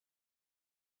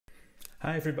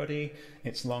Hi everybody,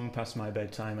 it's long past my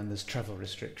bedtime and there's travel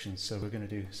restrictions, so we're going to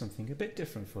do something a bit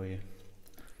different for you.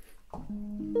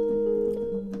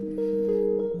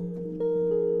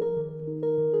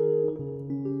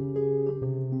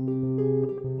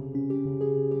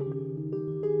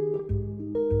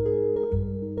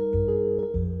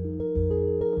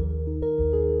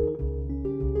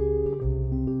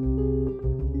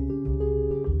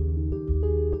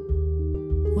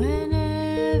 When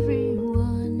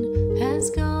everyone has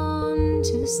gone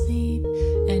to sleep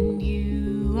and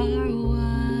you are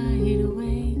wide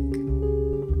awake,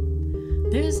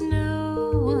 there's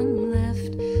no one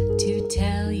left to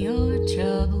tell your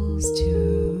troubles to.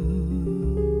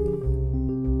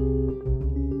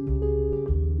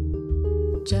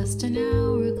 Just an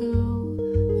hour ago,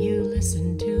 you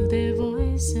listened to their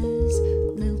voices,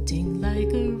 lilting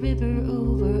like a river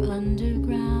over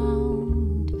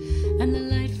underground, and the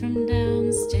light from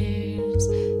downstairs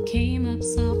came up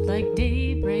soft like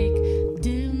daybreak,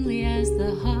 dimly as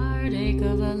the heartache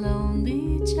of a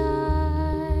lonely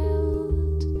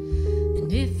child.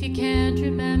 And if you can't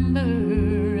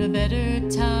remember a better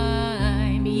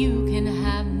time, you can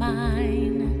have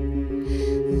mine,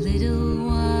 little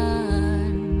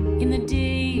one. In the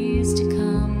days to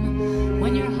come,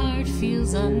 when your heart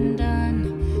feels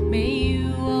undone, may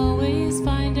you always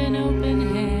find an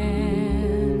open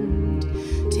hand.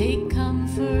 Take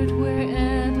comfort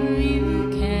wherever you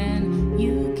can,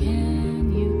 you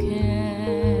can, you can.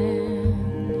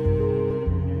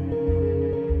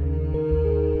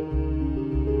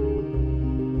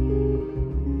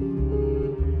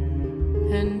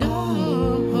 And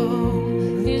oh,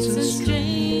 it's a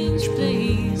strange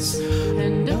place.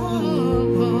 And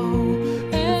oh,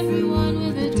 everyone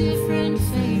with a different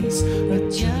face,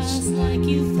 but just like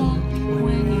you thought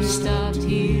when you stopped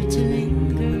here to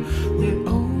linger, we're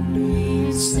only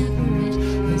as separate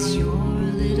as your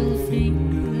little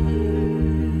fingers.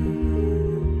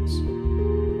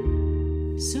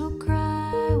 So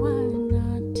cry, why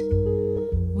not?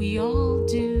 We all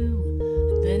do.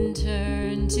 Then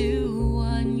turn to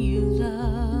one you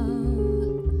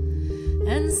love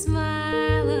and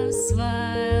smile a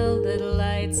smile that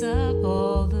lights up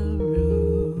all the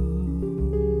room.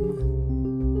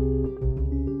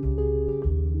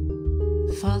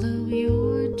 Follow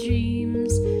your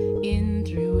dreams in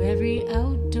through every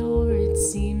outdoor. It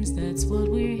seems that's what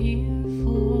we're here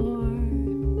for.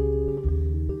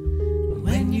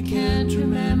 When you can't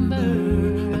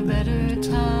remember a better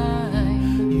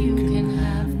time, you can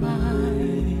have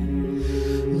mine,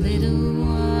 little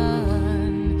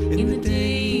one. In the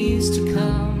days to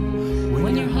come,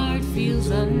 when your heart feels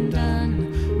undone,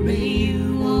 may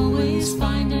you always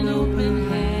find an open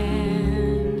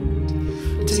hand.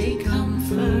 Take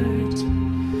comfort,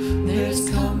 there's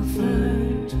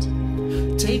comfort.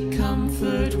 Take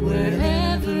comfort where